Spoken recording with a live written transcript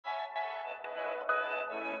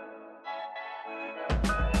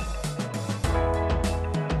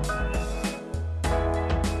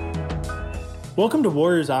Welcome to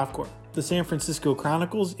Warriors Off Court, the San Francisco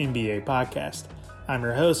Chronicles NBA podcast. I'm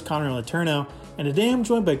your host, Connor Letourneau, and today I'm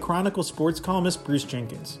joined by Chronicle sports columnist Bruce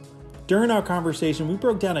Jenkins. During our conversation, we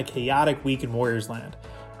broke down a chaotic week in Warriors land,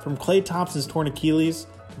 from Klay Thompson's torn Achilles,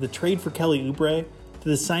 to the trade for Kelly Oubre, to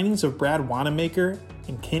the signings of Brad Wanamaker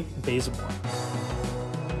and Kent Bazemore.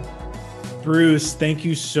 Bruce, thank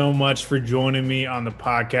you so much for joining me on the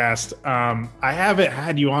podcast. I haven't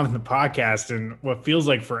had you on the podcast in what feels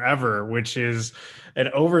like forever, which is an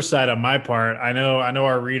oversight on my part. I know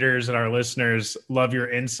our readers and our listeners love your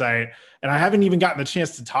insight, and I haven't even gotten the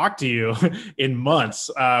chance to talk to you in months.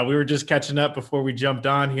 We were just catching up before we jumped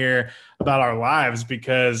on here about our lives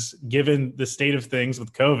because given the state of things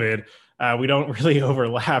with COVID, we don't really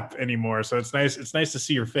overlap anymore. So it's nice to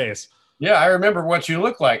see your face. Yeah, I remember what you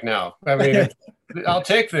look like now. I mean, I'll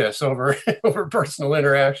take this over personal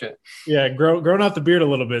interaction. Yeah, grown out the beard a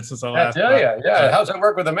little bit since I last. I tell you, yeah. How's that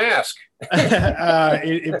work with a mask?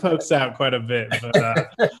 It pokes out quite a bit,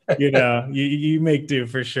 but you make do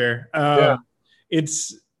for sure.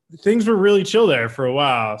 Things were really chill there for a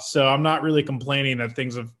while, so I'm not really complaining that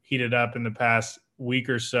things have heated up in the past week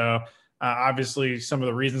or so. Obviously, some of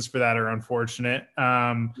the reasons for that are unfortunate.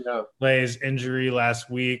 Klay's injury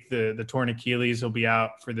last week, the torn Achilles, he'll be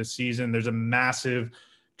out for the season. There's a massive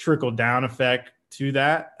trickle-down effect to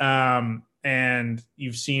that. And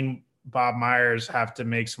you've seen Bob Myers have to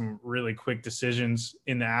make some really quick decisions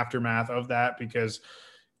in the aftermath of that because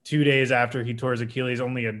 2 days after he tore his Achilles,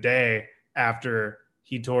 only a day after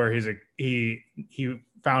he tore he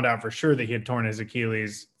found out for sure that he had torn his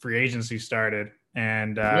Achilles, free agency started.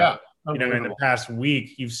 And in the past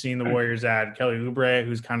week, you've seen the Warriors add Kelly Oubre,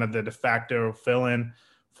 who's kind of the de facto fill-in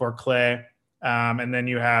for Klay. And then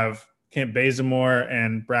you have Kent Bazemore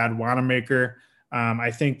and Brad Wanamaker. I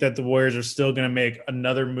think that the Warriors are still going to make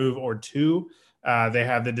another move or two. They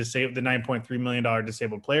have the $9.3 million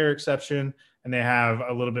disabled player exception, and they have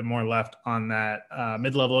a little bit more left on that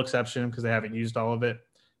mid-level exception because they haven't used all of it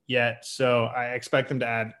yet. So I expect them to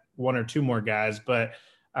add one or two more guys, but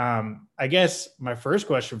I guess my first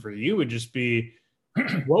question for you would just be,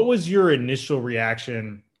 what was your initial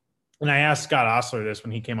reaction? And I asked Scott Ostler this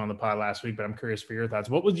when he came on the pod last week, but I'm curious for your thoughts.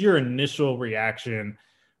 What was your initial reaction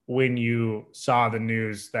when you saw the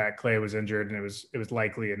news that Klay was injured and it was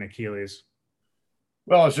likely an Achilles?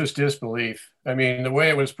 Well, it's just disbelief. I mean, the way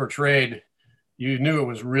it was portrayed, you knew it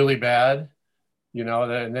was really bad.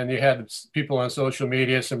 And then you had people on social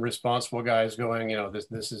media, some responsible guys going,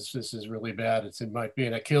 this is really bad. It might be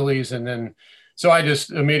an Achilles. And then, so I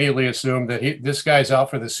just immediately assumed that this guy's out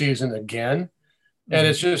for the season again. And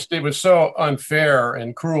it was so unfair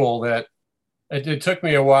and cruel that it took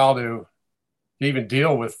me a while to even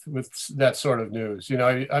deal with that sort of news.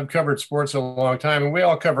 I've covered sports a long time, and we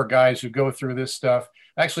all cover guys who go through this stuff.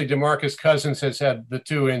 Actually, DeMarcus Cousins has had the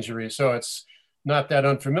 2 injuries, so it's not that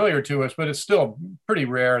unfamiliar to us, but it's still pretty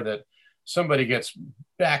rare that somebody gets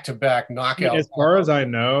back-to-back knockouts. As far as I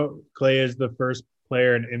know, Klay is the first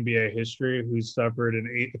player in NBA history who's suffered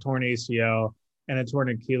a torn ACL and a torn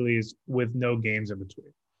Achilles with no games in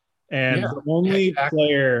between. And the only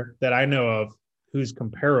player that I know of who's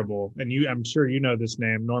comparable, and I'm sure you know this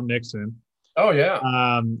name, Norm Nixon. Oh, yeah.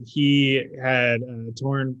 He had a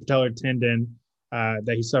torn patellar tendon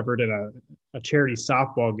that he suffered in a charity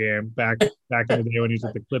softball game back in the day when he was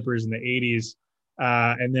with the Clippers in the 80s.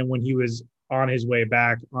 And then when he was on his way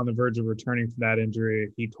back on the verge of returning from that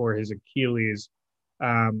injury, he tore his Achilles.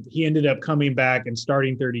 He ended up coming back and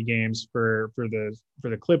starting 30 games for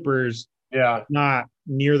the Clippers. Yeah. Not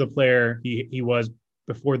near the player he was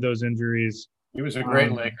before those injuries. He was a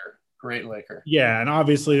great Laker. Great Laker. Yeah, and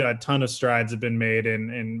obviously a ton of strides have been made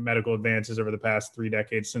in medical advances over the past 3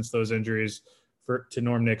 decades since those injuries to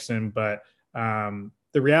Norm Nixon. But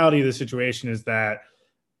the reality of the situation is that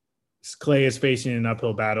Klay is facing an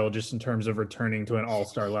uphill battle just in terms of returning to an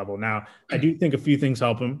all-star level. Now, I do think a few things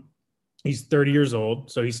help him. He's 30 years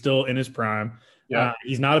old, so he's still in his prime. Yeah.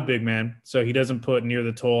 He's not a big man, so he doesn't put near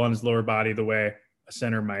the toll on his lower body the way a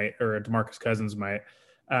center might or a DeMarcus Cousins might.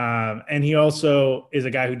 And he also is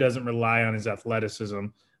a guy who doesn't rely on his athleticism.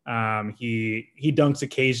 He dunks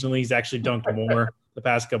occasionally. He's actually dunked more the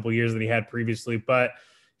past couple of years than he had previously, but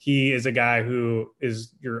he is a guy who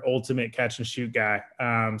is your ultimate catch and shoot guy.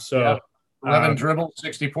 11 dribbles,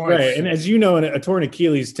 60 points. Right. And as you know, a torn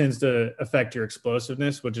Achilles tends to affect your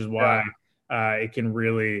explosiveness, which is why it can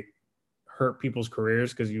really hurt people's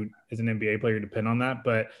careers because you, as an NBA player, depend on that.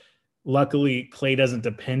 But luckily, Klay doesn't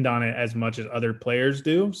depend on it as much as other players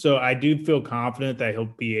do. So I do feel confident that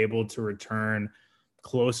he'll be able to return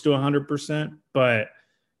close to 100%. But,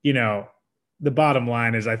 the bottom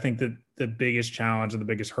line is I think that the biggest challenge and the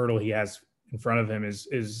biggest hurdle he has in front of him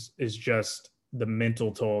is just the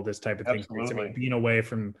mental toll this type of thing takes. I mean, being away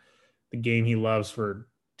from the game he loves for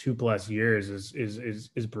 2+ years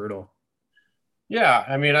is brutal. Yeah,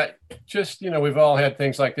 I mean, I just, we've all had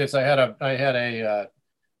things like this. I had a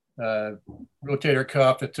rotator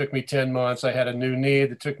cuff that took me 10 months. I had a new knee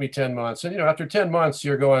that took me 10 months. And, after 10 months,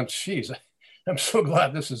 you're going, geez, I'm so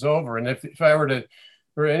glad this is over. And if I were to,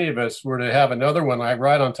 or any of us were to have another one, like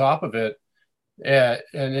right on top of it, and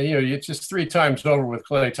it's just 3 times over with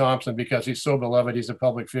Klay Thompson because he's so beloved. He's a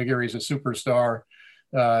public figure. He's a superstar.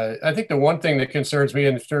 I think the one thing that concerns me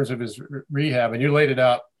in terms of his rehab, and you laid it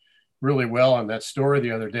out really well on that story the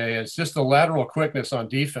other day, is just the lateral quickness on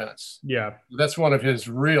defense. Yeah. That's one of his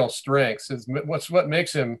real strengths. Is what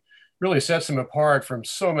makes him, really sets him apart from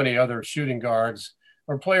so many other shooting guards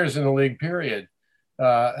or players in the league, period.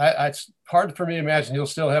 It's hard for me to imagine he'll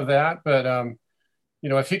still have that, but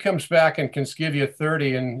if he comes back and can give you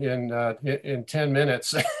 30 in 10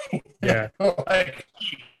 minutes, yeah, like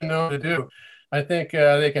to do, I think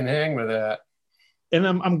they can hang with that. And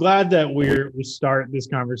I'm glad that we start this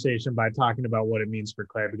conversation by talking about what it means for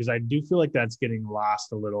Klay, because I do feel like that's getting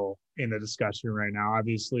lost a little in the discussion right now.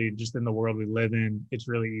 Obviously, just in the world we live in, it's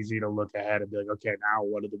really easy to look ahead and be like, okay, now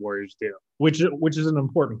what do the Warriors do? Which is an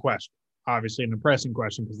important question, obviously an pressing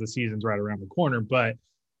question because the season's right around the corner. But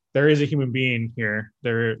there is a human being here.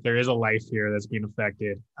 There is a life here that's being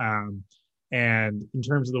affected. And in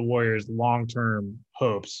terms of the Warriors' long-term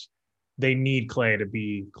hopes, they need Klay to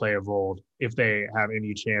be Klay of old if they have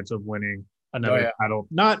any chance of winning another title.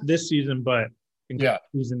 Not this season, but in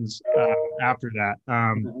seasons after that.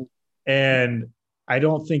 And I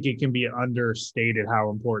don't think it can be understated how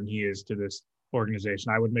important he is to this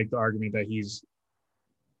organization. I would make the argument that he's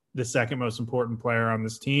the second most important player on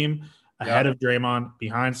this team, ahead of Draymond,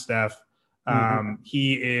 behind Steph.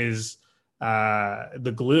 He is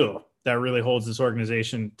the glue that really holds this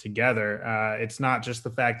organization together. It's not just the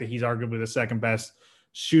fact that he's arguably the second best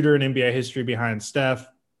shooter in NBA history behind Steph.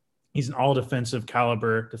 He's an all-defensive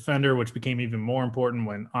caliber defender, which became even more important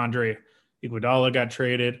when Andre Iguodala got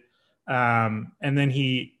traded. And then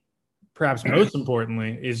he, perhaps most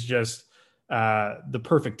importantly, is just the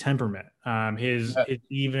perfect temperament. His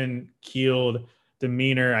even-keeled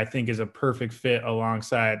demeanor, I think, is a perfect fit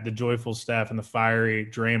alongside the joyful Steph and the fiery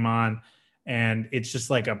Draymond. And it's just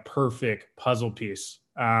like a perfect puzzle piece.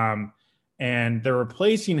 And they're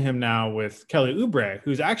replacing him now with Kelly Oubre,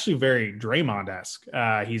 who's actually very Draymond-esque.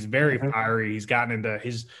 He's very fiery. He's gotten into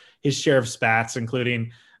his share of spats,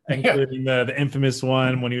 including the infamous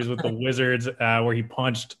one when he was with the Wizards, where he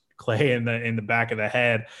punched Klay in the back of the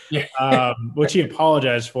head, which he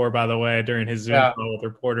apologized for, by the way, during his Zoom call with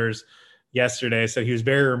reporters yesterday. So he was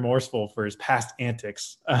very remorseful for his past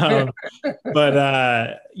antics.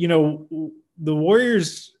 But the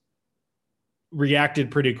Warriors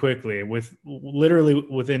reacted pretty quickly. With literally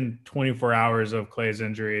within 24 hours of Klay's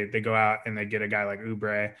injury, they go out and they get a guy like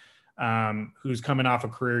Oubre, who's coming off a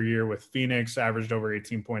career year with Phoenix, averaged over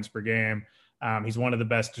 18 points per game. He's one of the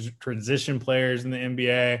best transition players in the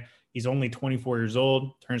NBA. He's only 24 years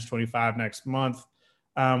old, turns 25 next month.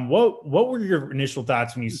 What were your initial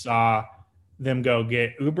thoughts when you saw them go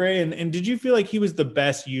get Oubre? And did you feel like he was the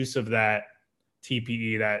best use of that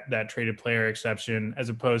TPE, that traded player exception, as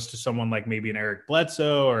opposed to someone like maybe an Eric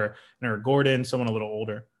Bledsoe or an Eric Gordon, someone a little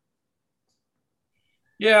older?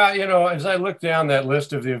 Yeah, as I look down that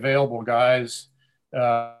list of the available guys,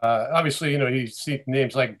 obviously, you see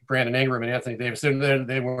names like Brandon Ingram and Anthony Davis.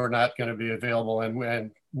 They were not going to be available,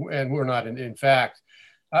 and we're not. In fact,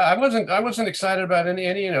 I wasn't excited about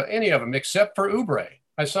any of them except for Oubre.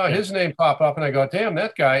 I saw his name pop up, and I go, "Damn,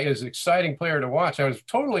 that guy is an exciting player to watch." I was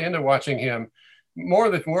totally into watching him. More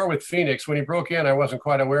with Phoenix. When he broke in, I wasn't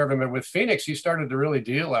quite aware of him, but with Phoenix, he started to really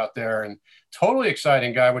deal out there, and totally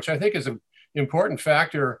exciting guy, which I think is an important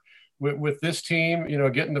factor with this team.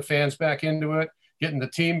 Getting the fans back into it, getting the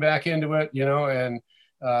team back into it. And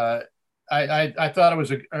I thought it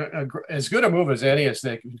was as good a move as any as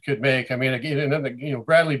they could make. I mean, again,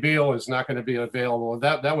 Bradley Beal is not going to be available.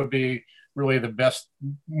 That would be really the best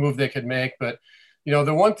move they could make. But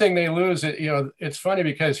the one thing they lose, it's funny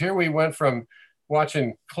because here we went from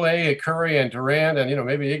watching Klay, Curry, and Durant, and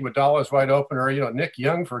maybe Iguodala is wide open, or Nick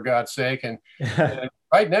Young, for God's sake, and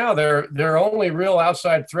right now their only real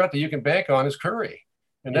outside threat that you can bank on is Curry,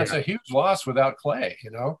 and that's a huge loss without Klay.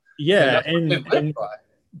 Yeah, and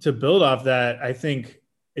to build off that, I think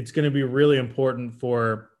it's going to be really important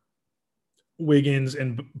for Wiggins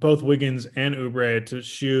and both Wiggins and Oubre to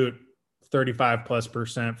shoot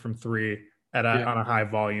 35+% from three on a high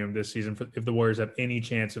volume this season if the Warriors have any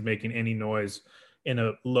chance of making any noise in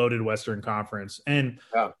a loaded Western Conference. And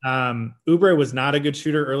Oubre was not a good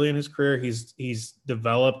shooter early in his career. He's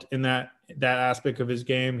developed in that aspect of his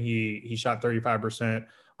game. He shot 35%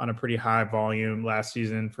 on a pretty high volume last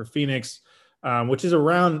season for Phoenix, which is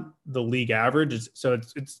around the league average. So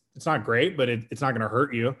it's not great, but it's not going to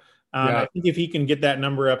hurt you. I think if he can get that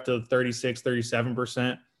number up to 36,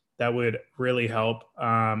 37%, that would really help.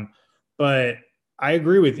 But I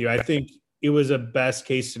agree with you. I think it was a best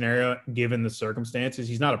case scenario given the circumstances.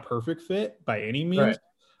 He's not a perfect fit by any means.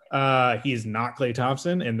 Right. He is not Klay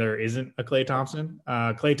Thompson, and there isn't a Klay Thompson.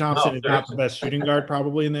 Klay Thompson is not the best shooting guard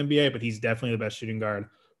probably in the NBA, but he's definitely the best shooting guard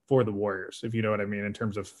for the Warriors, if you know what I mean, in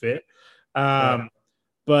terms of fit.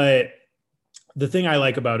 But the thing I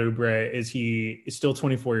like about Oubre is he is still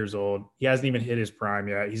 24 years old. He hasn't even hit his prime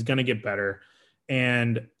yet. He's going to get better.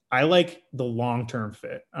 And I like the long-term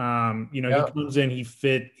fit. He comes in,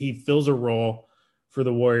 he fills a role for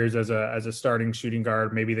the Warriors as a starting shooting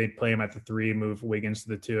guard. Maybe they play him at the 3, move Wiggins to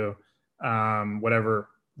the 2, whatever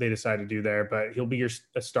they decide to do there. But he'll be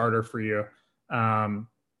a starter for you,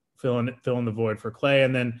 filling the void for Klay.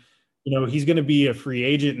 And then, he's going to be a free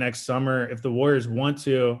agent next summer. If the Warriors want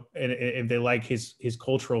to, and if they like his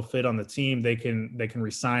cultural fit on the team, they can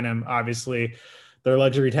re-sign him. Obviously, their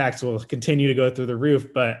luxury tax will continue to go through the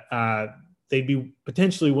roof, but they'd be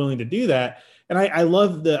potentially willing to do that. And I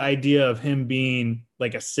love the idea of him being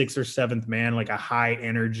like a 6th or 7th man, like a high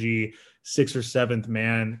energy 6th or 7th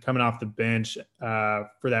man coming off the bench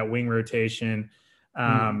for that wing rotation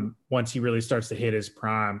once he really starts to hit his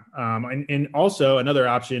prime. And also another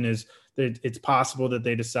option is that it's possible that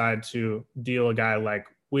they decide to deal a guy like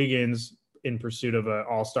Wiggins in pursuit of an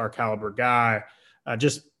all-star caliber guy,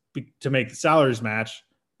 to make the salaries match.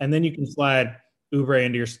 And then you can slide Oubre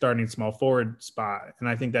into your starting small forward spot. And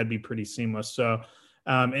I think that'd be pretty seamless. So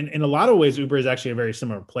in a lot of ways, Oubre is actually a very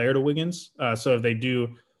similar player to Wiggins. So if they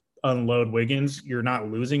do unload Wiggins, you're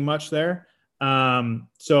not losing much there.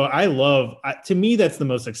 So to me, that's the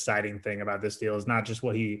most exciting thing about this deal is not just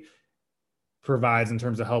what he provides in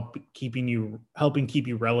terms of helping keep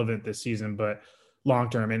you relevant this season, but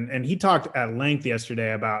long-term. And he talked at length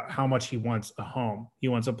yesterday about how much he wants a home. He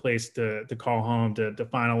wants a place to call home, to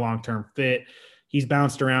find a long-term fit. He's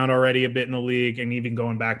bounced around already a bit in the league. And even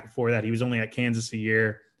going back before that, he was only at Kansas a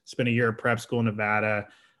year, spent a year at prep school in Nevada,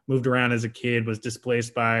 moved around as a kid, was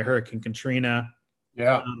displaced by Hurricane Katrina.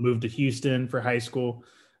 Moved to Houston for high school.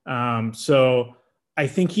 So I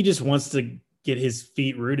think he just wants to get his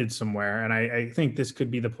feet rooted somewhere. And I think this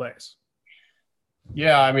could be the place.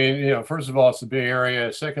 Yeah. I mean, first of all, it's a big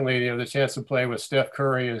area. Secondly, the chance to play with Steph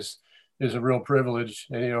Curry is a real privilege.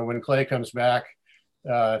 And, when Klay comes back,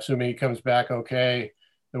 assuming he comes back okay,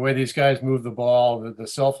 the way these guys move the ball, the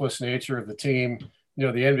selfless nature of the team, the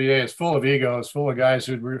NBA is full of egos, full of guys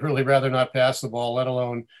who'd really rather not pass the ball, let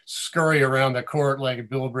alone scurry around the court like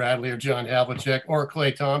Bill Bradley or John Havlicek or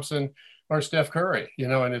Klay Thompson or Steph Curry,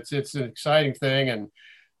 and it's an exciting thing. And,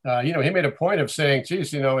 he made a point of saying,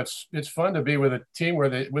 geez, it's fun to be with a team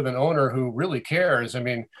with an owner who really cares.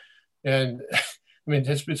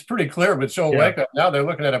 It's pretty clear, but Joe Lacob, now they're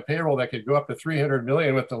looking at a payroll that could go up to $300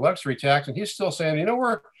 million with the luxury tax. And he's still saying,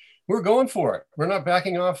 we're going for it. We're not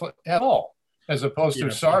backing off at all. As opposed to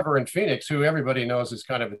Sarver and Phoenix, who everybody knows is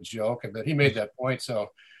kind of a joke, but he made that point.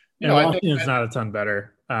 So, I think it's not a ton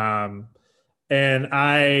better. And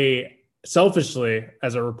I selfishly,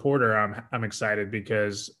 as a reporter, I'm excited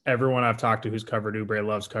because everyone I've talked to who's covered Oubre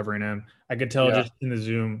loves covering him. I could tell just in the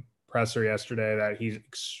Zoom presser yesterday that he's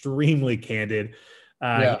extremely candid. He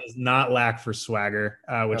does not lack for swagger,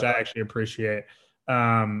 which I actually appreciate.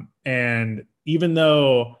 And even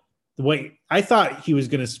though the way I thought he was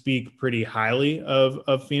going to speak pretty highly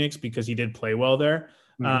of Phoenix because he did play well there.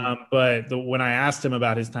 But when I asked him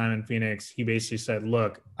about his time in Phoenix, he basically said,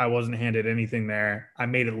 look, I wasn't handed anything there. I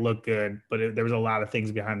made it look good, but there was a lot of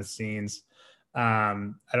things behind the scenes.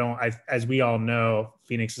 As we all know,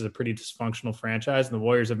 Phoenix is a pretty dysfunctional franchise, and the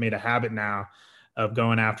Warriors have made a habit now of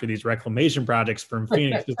going after these reclamation projects from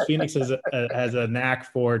Phoenix. Because Phoenix has a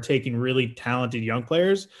knack for taking really talented young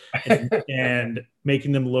players and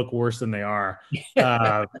making them look worse than they are.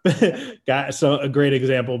 So a great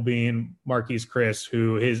example being Marquise Chris,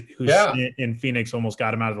 who's in Phoenix almost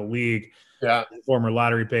got him out of the league. Former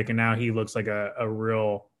lottery pick, and now he looks like a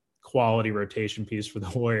real quality rotation piece for the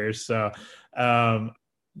Warriors. So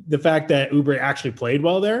the fact that Oubre actually played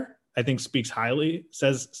well there, I think speaks highly,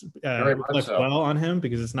 reflects well on him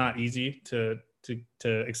because it's not easy to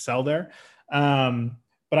excel there.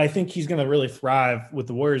 but I think he's going to really thrive with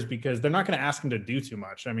the Warriors because they're not going to ask him to do too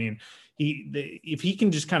much. I mean, if he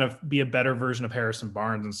can just kind of be a better version of Harrison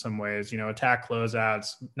Barnes in some ways, attack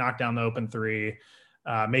closeouts, knock down the open three,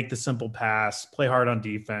 make the simple pass, play hard on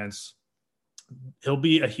defense, he'll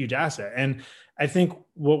be a huge asset. And I think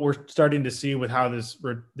what we're starting to see with how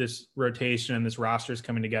this rotation and this roster is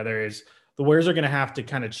coming together is the Warriors are going to have to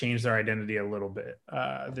kind of change their identity a little bit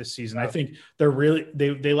this season. I think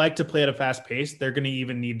they like to play at a fast pace. They're going to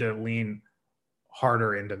even need to lean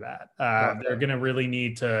harder into that. They're going to really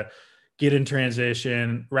need to get in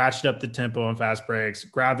transition, ratchet up the tempo and fast breaks,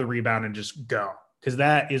 grab the rebound and just go. Because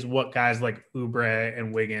that is what guys like Oubre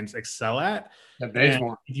and Wiggins excel at. And if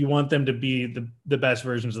you want them to be the best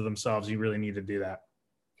versions of themselves, you really need to do that.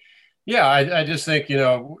 Yeah, I just think, you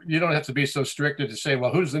don't have to be so strict to say,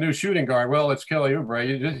 well, who's the new shooting guard? Well, it's Kelly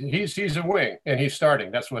Oubre. He's a wing and he's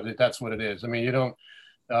starting. That's what it is. I mean, you don't,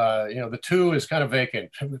 the two is kind of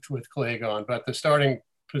vacant with Clay gone, but the starting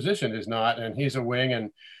position is not, and he's a wing.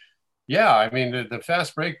 And yeah, I mean, the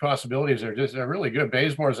fast break possibilities are really good.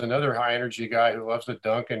 Bazemore is another high energy guy who loves to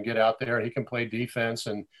dunk and get out there, and he can play defense.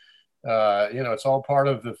 And, it's all part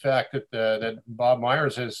of the fact that Bob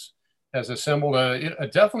Myers has assembled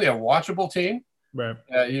definitely a watchable team. Right.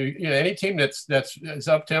 Any team that's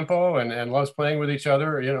up tempo and loves playing with each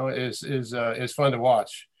other, is fun to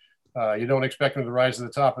watch. You don't expect them to rise to the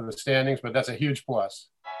top of the standings, but that's a huge plus.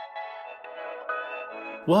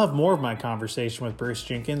 We'll have more of my conversation with Bruce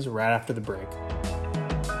Jenkins right after the break.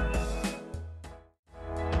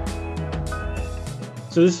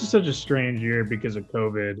 So this is such a strange year because of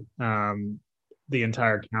COVID. The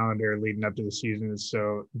entire calendar leading up to the season is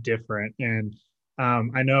so different. And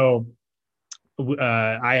I know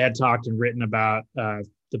I had talked and written about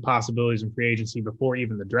the possibilities in free agency before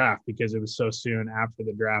even the draft, because it was so soon after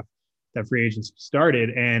the draft that free agency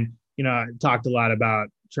started. And, I talked a lot about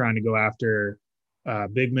trying to go after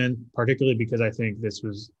big men, particularly because I think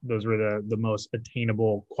those were the most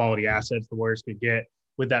attainable quality assets the Warriors could get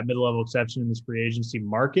with that mid-level exception in this free agency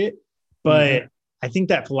market. But I think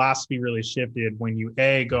that philosophy really shifted when you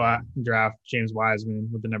go out and draft James Wiseman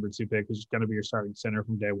with the number 2 pick, who's going to be your starting center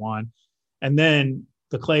from day one. And then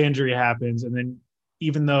the Clay injury happens. And then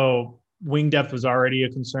even though wing depth was already a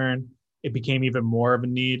concern, it became even more of a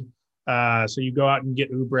need. So you go out and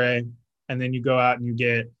get Oubre, and then you go out and you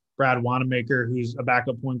get Brad Wanamaker, who's a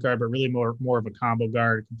backup point guard, but really more of a combo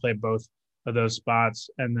guard, can play both of those spots.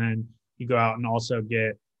 And then you go out and also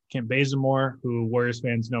get Kent Bazemore, who Warriors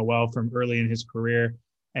fans know well from early in his career,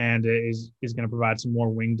 and is going to provide some more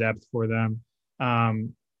wing depth for them.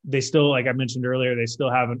 They still, like I mentioned earlier, they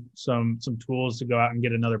still have some tools to go out and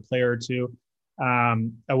get another player or two.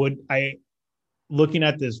 Looking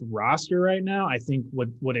at this roster right now, I think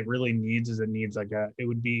what it really needs is it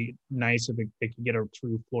would be nice if it could get a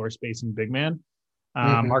true floor spacing big man.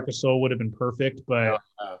 Marc Gasol would have been perfect, but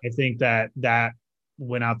I think that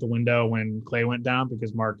went out the window when Clay went down,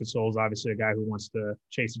 because Marc Gasol is obviously a guy who wants to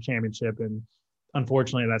chase a championship, and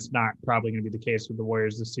unfortunately that's not probably going to be the case with the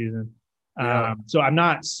Warriors this season. So I'm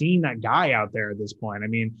not seeing that guy out there at this point. I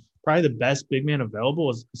mean, probably the best big man available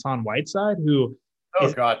is Hassan Whiteside, who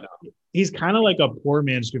he's kind of like a poor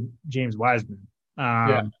man's James Wiseman.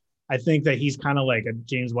 I think that he's kind of like a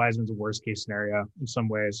James Wiseman's worst case scenario in some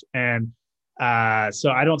ways. And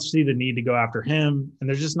so I don't see the need to go after him. And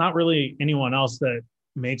there's just not really anyone else that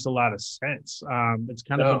makes a lot of sense. It's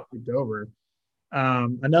kind of moved over.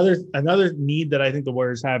 Another need that I think the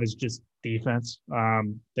Warriors have is just defense.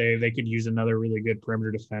 They could use another really good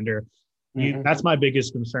perimeter defender. That's my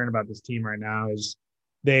biggest concern about this team right now is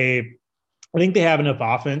I think they have enough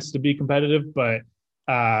offense to be competitive, but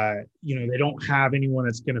they don't have anyone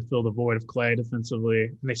that's going to fill the void of Clay defensively,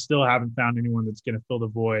 and they still haven't found anyone that's going to fill the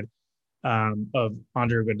void of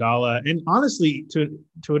Andre Iguodala, and honestly,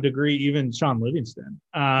 to a degree, even Sean Livingston.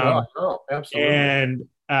 Absolutely. And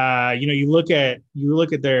you look at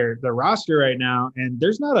their roster right now, and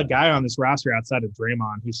there's not a guy on this roster outside of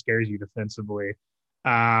Draymond who scares you defensively.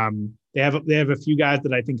 They have a few guys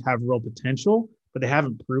that I think have real potential, but they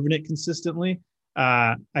haven't proven it consistently.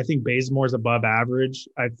 I think Bazemore's above average.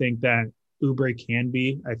 I think that Oubre can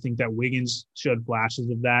be. I think that Wiggins showed flashes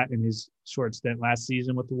of that in his short stint last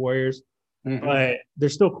season with the Warriors. But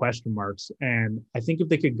there's still question marks. And I think if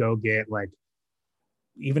they could go get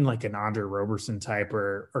even an Andre Roberson type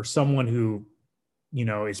or someone who,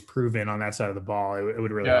 is proven on that side of the ball, it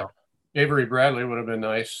would really help. Avery Bradley would have been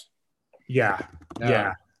nice. Yeah.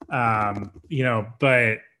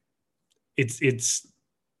 But it's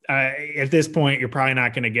at this point, you're probably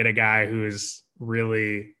not going to get a guy who's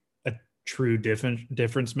really a true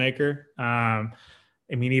difference maker.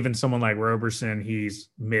 I mean, even someone like Roberson, he's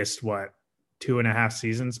missed what 2.5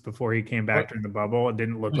 seasons before he came back during the bubble. It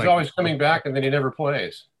didn't look he's like always coming back, and then he never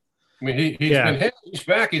plays. I mean, he's been hit. He's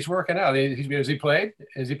back. He's working out. Has he played?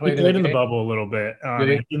 Has he played? He played in the bubble a little bit.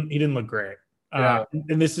 Did he didn't look great. Yeah.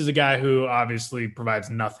 And this is a guy who obviously provides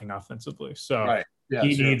nothing offensively. So right.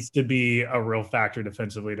 he needs to be a real factor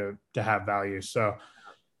defensively to have value. So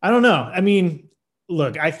I don't know. I mean,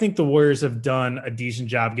 look, I think the Warriors have done a decent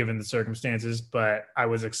job given the circumstances, but I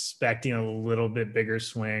was expecting a little bit bigger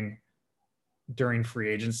swing during free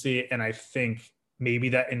agency. And I think maybe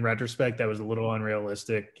that in retrospect, that was a little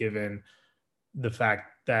unrealistic given the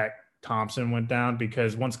fact that Thompson went down,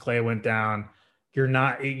 because once Clay went down,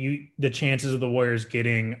 the chances of the Warriors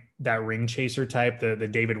getting that ring chaser type, the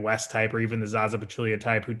David West type, or even the Zaza Pachulia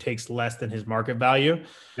type, who takes less than his market value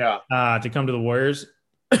to come to the Warriors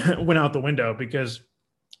went out the window, because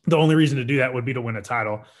the only reason to do that would be to win a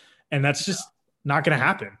title. And that's just not going to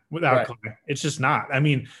happen without Clay. It's just not. I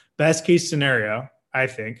mean, best case scenario, I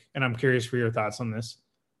think, and I'm curious for your thoughts on this,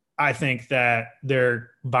 I think that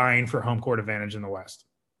they're vying for home court advantage in the West,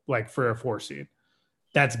 like for a 4 seed.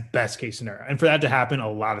 That's best case scenario. And for that to happen,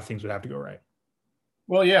 a lot of things would have to go right.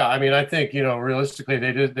 Well, yeah. I mean, I think, realistically,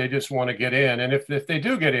 they just want to get in. And if they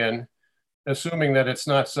do get in, assuming that it's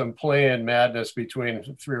not some play-in madness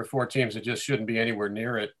between 3 or 4 teams that just shouldn't be anywhere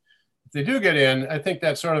near it, if they do get in, I think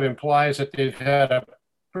that sort of implies that they've had a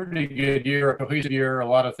pretty good year, a cohesive year. A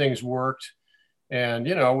lot of things worked. And,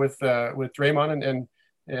 with Draymond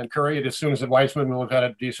and Curry, it assumes that Weissman will have had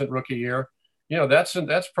a decent rookie year.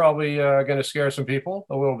 That's probably going to scare some people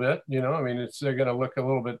a little bit. I mean, they're going to look a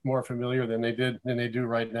little bit more familiar than they do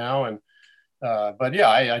right now. And but yeah,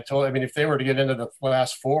 I mean, if they were to get into the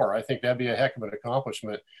last 4, I think that'd be a heck of an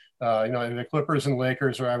accomplishment. The Clippers and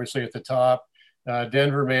Lakers are obviously at the top.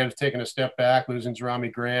 Denver may have taken a step back, losing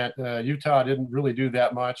Jerami Grant. Utah didn't really do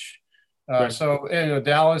that much. So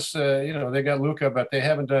Dallas, they got Luka, but they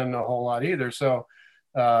haven't done a whole lot either. So.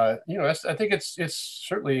 I think it's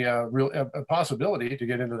certainly a possibility to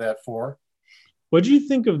get into that 4. What do you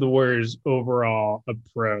think of the Warriors' overall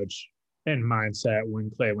approach and mindset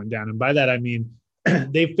when Clay went down? And by that, I mean,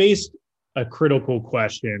 they faced a critical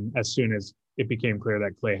question as soon as it became clear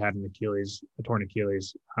that Clay had a torn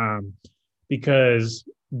Achilles, because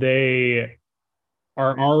they've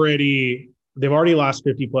already lost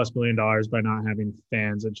 $50+ million by not having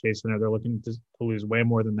fans at Chase Center. They're looking to lose way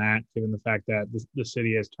more than that, given the fact that the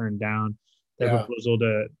city has turned down their proposal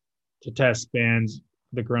to test fans,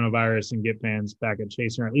 the coronavirus, and get fans back at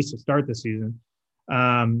Chase Center, at least to start the season.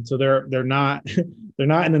 So they're not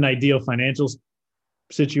in an ideal financial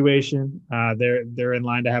situation. They're in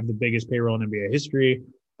line to have the biggest payroll in NBA history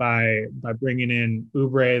by bringing in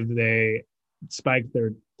Oubre. They spiked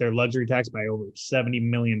their luxury tax by over $70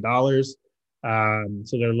 million.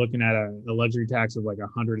 So they're looking at a luxury tax of like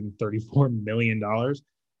 $134 million,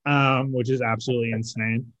 which is absolutely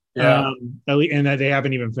insane. Yeah. And that they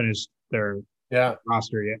haven't even finished their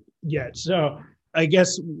roster yet. So I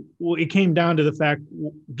guess it came down to the fact,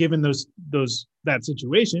 given that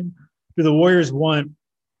situation, do the Warriors want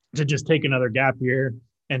to just take another gap year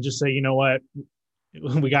and just say, you know what,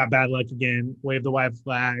 we got bad luck again, wave the white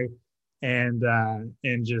flag, and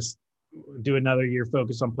just do another year,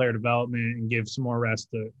 focus on player development, and give some more rest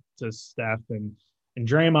to Steph and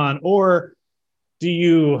Draymond? Or do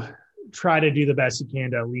you try to do the best you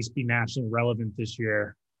can to at least be nationally relevant this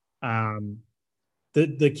year?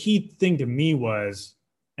 The key thing to me was,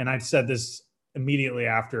 and I said this immediately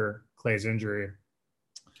after Clay's injury,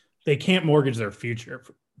 they can't mortgage their future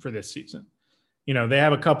for this season. They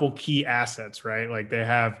have a couple key assets, right? Like they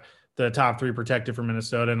have the top 3 protected for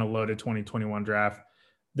Minnesota in a loaded 2021 draft.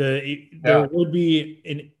 There would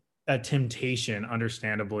be a temptation,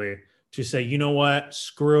 understandably, to say, you know what,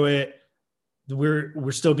 screw it.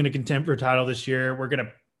 We're still going to contend for a title this year. We're going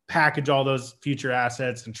to package all those future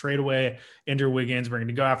assets and trade away Andrew Wiggins. We're going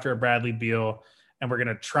to go after a Bradley Beal, and we're going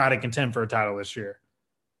to try to contend for a title this year.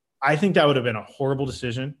 I think that would have been a horrible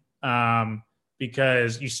decision,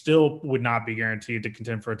 because you still would not be guaranteed to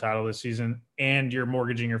contend for a title this season, and you're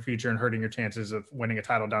mortgaging your future and hurting your chances of winning a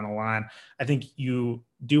title down the line. I think you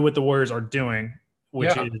do what the Warriors are doing,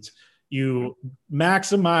 which is you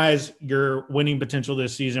maximize your winning potential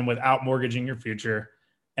this season without mortgaging your future,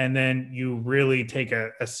 and then you really take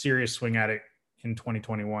a serious swing at it in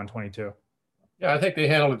 2021, 22. Yeah, I think they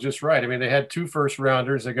handled it just right. I mean, they had 2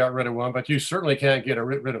 first-rounders. They got rid of one, but you certainly can't get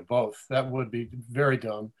rid of both. That would be very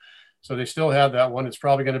dumb. So they still have that one. It's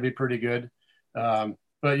probably going to be pretty good.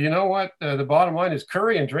 But you know what? The bottom line is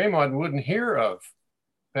Curry and Draymond wouldn't hear of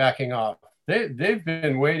backing off. They've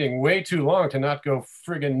been waiting way too long to not go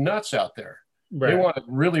friggin' nuts out there. They want it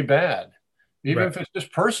really bad, even Right. if it's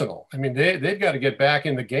just personal. I mean, they've got to get back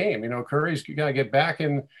in the game. You know, Curry's got to get back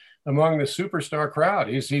in among the superstar crowd.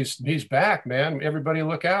 He's back, man. Everybody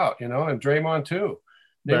look out, you know, and Draymond too.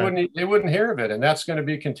 Right. They wouldn't hear of it, and that's going to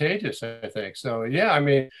be contagious, I think. So yeah, I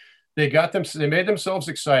mean, they made themselves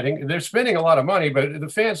exciting. They're spending a lot of money, but the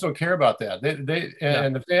fans don't care about that.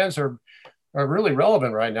 And the fans are really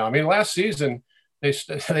relevant right now. I mean, last season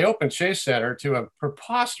they opened Chase Center to a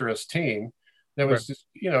preposterous team that was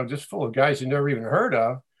Right. just full of guys you never even heard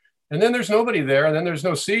of, and then there's nobody there, and then there's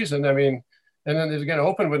no season. I mean, and then they're going to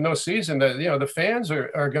open with no season. That the fans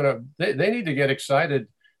are going to they need to get excited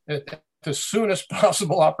at the soonest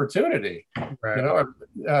possible opportunity. Right.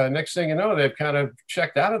 Next thing you know, they've kind of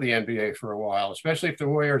checked out of the NBA for a while, especially if the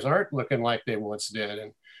Warriors aren't looking like they once did,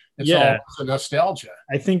 and it's all nostalgia.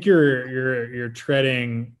 I think you're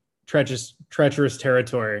treading treacherous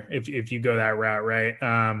territory if you go that route,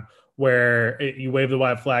 right? Where you wave the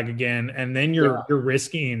white flag again, and then you're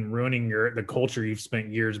risking ruining the culture you've spent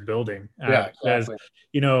years building. Because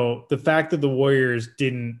the fact that the Warriors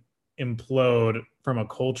didn't implode from a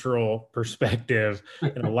cultural perspective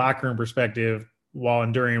and a locker room perspective while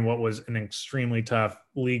enduring what was an extremely tough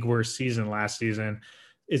league worst season last season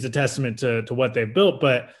is a testament to what they've built.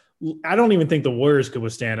 But I don't even think the Warriors could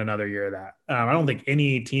withstand another year of that. I don't think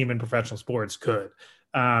any team in professional sports could.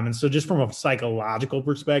 And so just from a psychological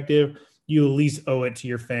perspective, you at least owe it to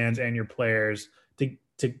your fans and your players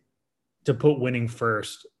to put winning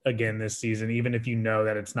first again this season, even if you know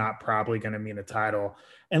that it's not probably going to mean a title.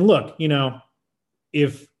 And look,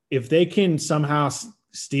 if they can somehow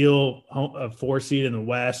steal a 4 seed in the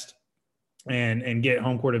West and get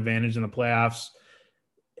home court advantage in the playoffs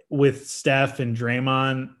with Steph and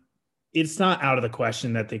Draymond, it's not out of the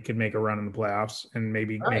question that they could make a run in the playoffs and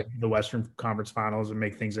maybe make the Western Conference Finals and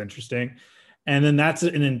make things interesting. And then that's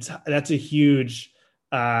a huge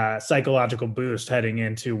psychological boost heading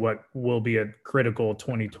into what will be a critical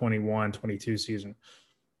 2021-22 season.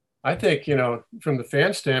 I think, from the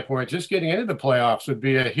fan standpoint, just getting into the playoffs would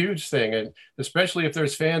be a huge thing. And especially if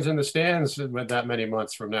there's fans in the stands with that many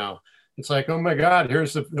months from now. It's like, oh my God,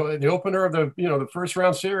 here's the opener of the first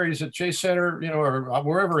round series at Chase Center, or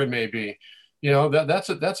wherever it may be.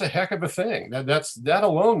 That's a heck of a thing. That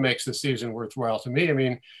alone makes the season worthwhile to me. I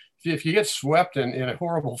mean, if you get swept in a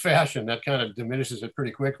horrible fashion, that kind of diminishes it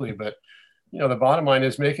pretty quickly. But the bottom line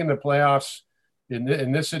is making the playoffs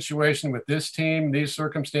in this situation with this team, these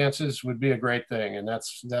circumstances would be a great thing, and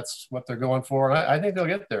that's what they're going for. And I think they'll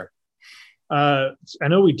get there. I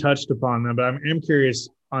know we touched upon them, but I'm curious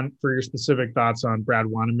for your specific thoughts on Brad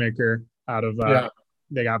Wanamaker out of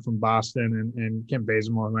they got from Boston and Kent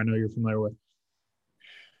Bazemore, who I know you're familiar with.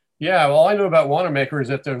 Yeah, well, all I know about Wanamaker is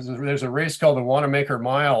that there's a race called the Wanamaker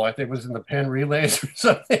Mile. I think it was in the Penn Relays or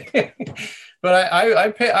something. But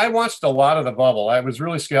I watched a lot of the bubble. I was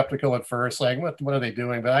really skeptical at first, like what are they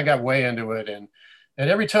doing? But I got way into it, and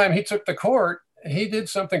every time he took the court, he did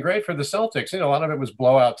something great for the Celtics. A lot of it was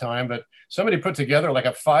blowout time, but somebody put together like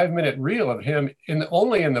a 5-minute reel of him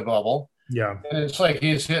only in the bubble. Yeah, and it's like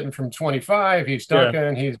he's hitting from 25, he's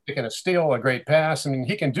dunking, he's picking a steal, a great pass. I mean,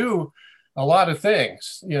 he can do a lot of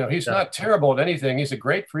things. He's not terrible at anything. He's a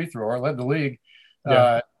great free thrower, led the league.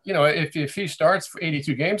 If he starts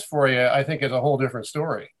 82 games for you, I think it's a whole different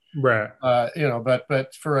story. Right.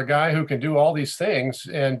 But for a guy who can do all these things,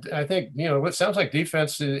 and I think, what sounds like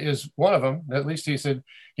defense is one of them. At least he said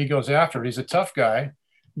he goes after it. He's a tough guy.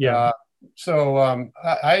 Yeah.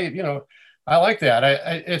 I like that.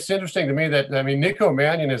 It's interesting to me that, Nico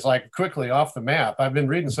Mannion is like quickly off the map. I've been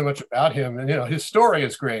reading so much about him, and his story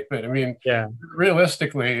is great. But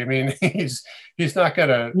realistically, he's not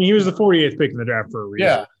gonna. He was the 48th pick in the draft for a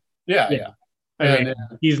reason. Yeah.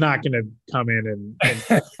 He's not going to come in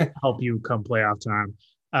and help you come playoff time.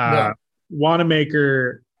 No.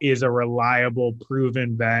 Wanamaker is a reliable,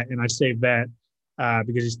 proven vet, and I say vet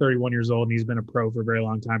because he's 31 years old and he's been a pro for a very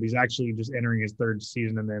long time. He's actually just entering his 3rd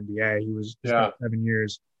season in the NBA. He was 7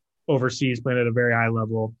 years overseas, playing at a very high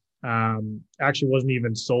level. Actually wasn't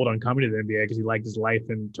even sold on coming to the NBA because he liked his life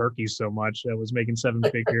in Turkey so much. Was making 7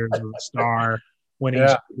 figures, was a star, winning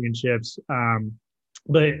championships.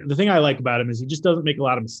 But the thing I like about him is he just doesn't make a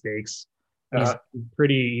lot of mistakes. He's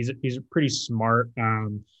pretty smart.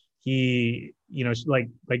 He, like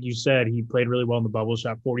you said, he played really well in the bubble,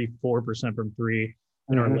 shot 44% from 3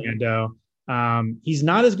 in Orlando. He's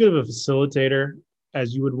not as good of a facilitator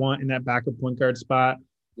as you would want in that backup point guard spot,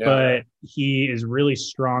 but he is really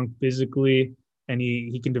strong physically, and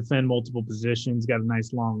he can defend multiple positions, got a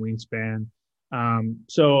nice long wingspan.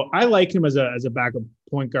 So I like him as a backup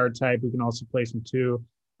point guard type who can also play some 2.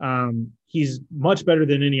 He's much better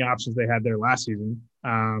than any options they had there last season.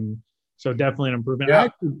 So definitely an improvement. Yeah. I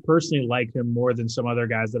actually personally like him more than some other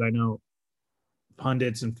guys that I know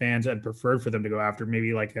pundits and fans had preferred for them to go after,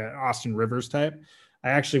 maybe like a Austin Rivers type. I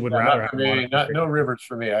actually would rather have no Rivers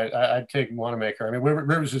for me. I'd take Wanamaker. I mean,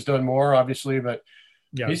 Rivers has done more, obviously, but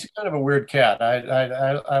he's kind of a weird cat.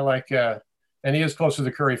 I like, and he is close to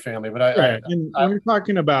the Curry family. But when you're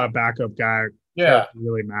talking about a backup guy, it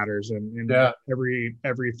really matters. And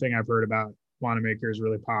everything I've heard about Wanamaker is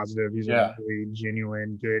really positive. He's a really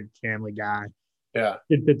genuine, good family guy. Yeah,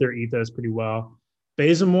 did fit their ethos pretty well.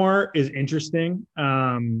 Bazemore is interesting.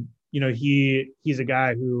 He's a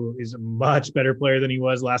guy who is a much better player than he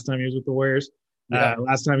was last time he was with the Warriors.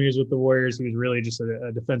 Last time he was with the Warriors, he was really just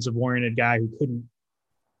a defensive-oriented guy who couldn't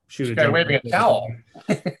shoot a jumper. Waving a towel.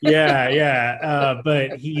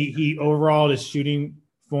 But he overall, his shooting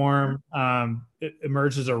form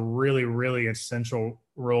emerged as a really, really essential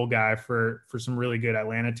role guy for some really good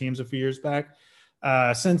Atlanta teams a few years back.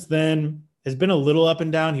 Since then, has been a little up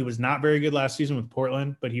and down. He was not very good last season with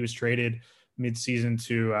Portland, but he was traded mid-season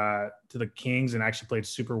to the Kings and actually played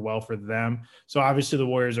super well for them. So obviously the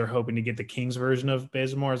Warriors are hoping to get the Kings version of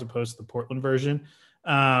Bazemore as opposed to the Portland version.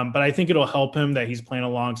 But I think it'll help him that he's playing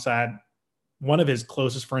alongside one of his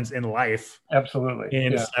closest friends in life. Absolutely.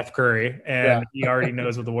 In Steph Curry. And he already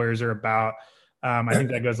knows what the Warriors are about. I think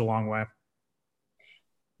that goes a long way.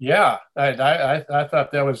 Yeah, I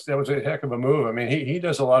thought that was a heck of a move. I mean, he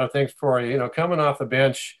does a lot of things for you. You know, coming off the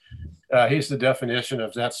bench, he's the definition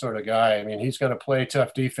of that sort of guy. I mean, he's going to play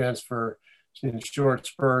tough defense in short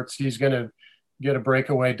spurts. He's going to get a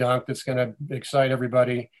breakaway dunk that's going to excite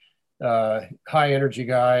everybody. High energy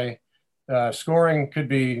guy. Scoring could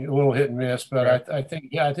be a little hit and miss, but I think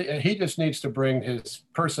he just needs to bring his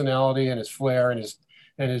personality and his flair and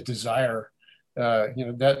his desire.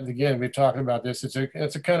 That again, we've talked about this.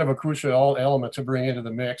 It's a kind of a crucial element to bring into the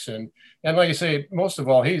mix, and like you say, most of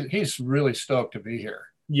all, he's really stoked to be here.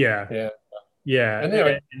 Yeah. And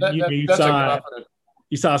anyway,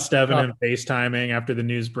 you saw Stephen and FaceTiming after the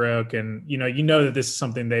news broke, and you know that this is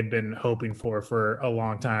something they've been hoping for a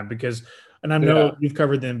long time because, and I know you've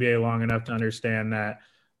covered the NBA long enough to understand that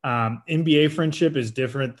NBA friendship is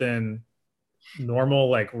different than normal,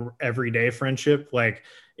 like everyday friendship. Like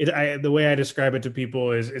the way I describe it to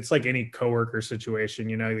people is it's like any coworker situation.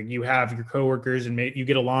 You have your coworkers and you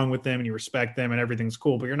get along with them and you respect them and everything's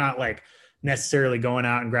cool, but you're not like necessarily going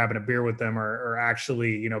out and grabbing a beer with them or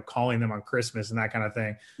actually, calling them on Christmas and that kind of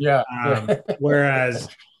thing. Whereas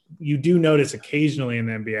you do notice occasionally in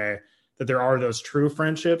the NBA that there are those true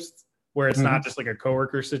friendships where it's not just like a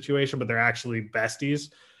coworker situation, but they're actually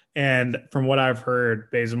besties. And from what I've heard,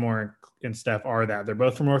 Bazemore and Steph are that. They're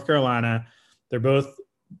both from North Carolina. They're both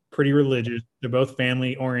pretty religious. They're both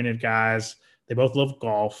family-oriented guys. They both love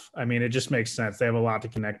golf. I mean, it just makes sense. They have a lot to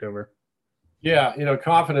connect over. Yeah,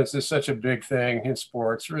 confidence is such a big thing in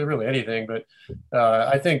sports, really anything. But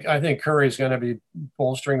I think Curry's going to be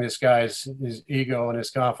bolstering this guy's his ego and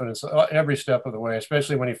his confidence every step of the way,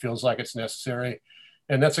 especially when he feels like it's necessary.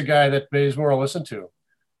 And that's a guy that Bazemore will listen to.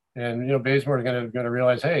 And Bazemore is going to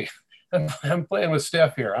realize, hey, I'm playing with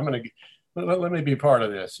Steph here. I'm going to let me be part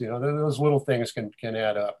of this. Those little things can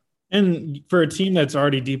add up. And for a team that's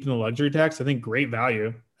already deep in the luxury tax, I think great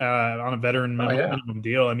value on a veteran minimum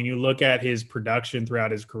deal. I mean, you look at his production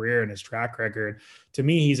throughout his career and his track record. To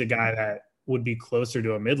me, he's a guy that would be closer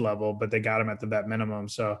to a mid-level, but they got him at the vet minimum.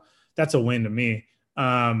 So that's a win to me.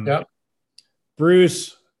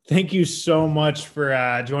 Bruce, thank you so much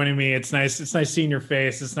for joining me. It's nice seeing your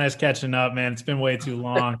face. It's nice catching up, man. It's been way too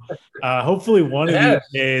long. Hopefully one of these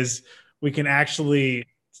days we can actually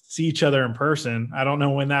see each other in person. I don't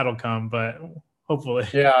know when that'll come, but hopefully.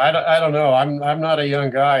 Yeah, I don't know. I'm not a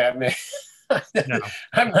young guy. I mean, no.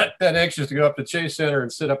 I'm not that anxious to go up to Chase Center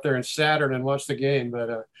and sit up there in Saturn and watch the game.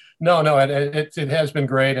 But no, it has been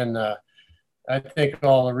great, and I think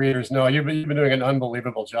all the readers know you've been doing an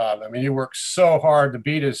unbelievable job. I mean, you work so hard. The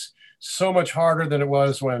beat is so much harder than it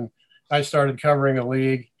was when I started covering the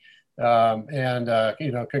league.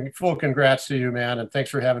 Full congrats to you, man, and thanks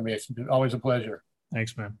for having me. It's always a pleasure.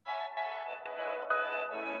 Thanks, man.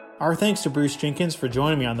 Our thanks to Bruce Jenkins for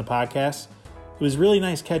joining me on the podcast. It was really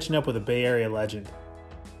nice catching up with a Bay Area legend.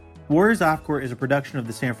 Warriors Off Court is a production of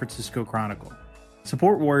the San Francisco Chronicle.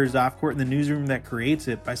 Support Warriors Off Court in the newsroom that creates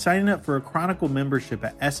it by signing up for a Chronicle membership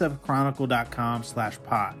at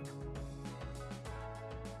sfchronicle.com/pod.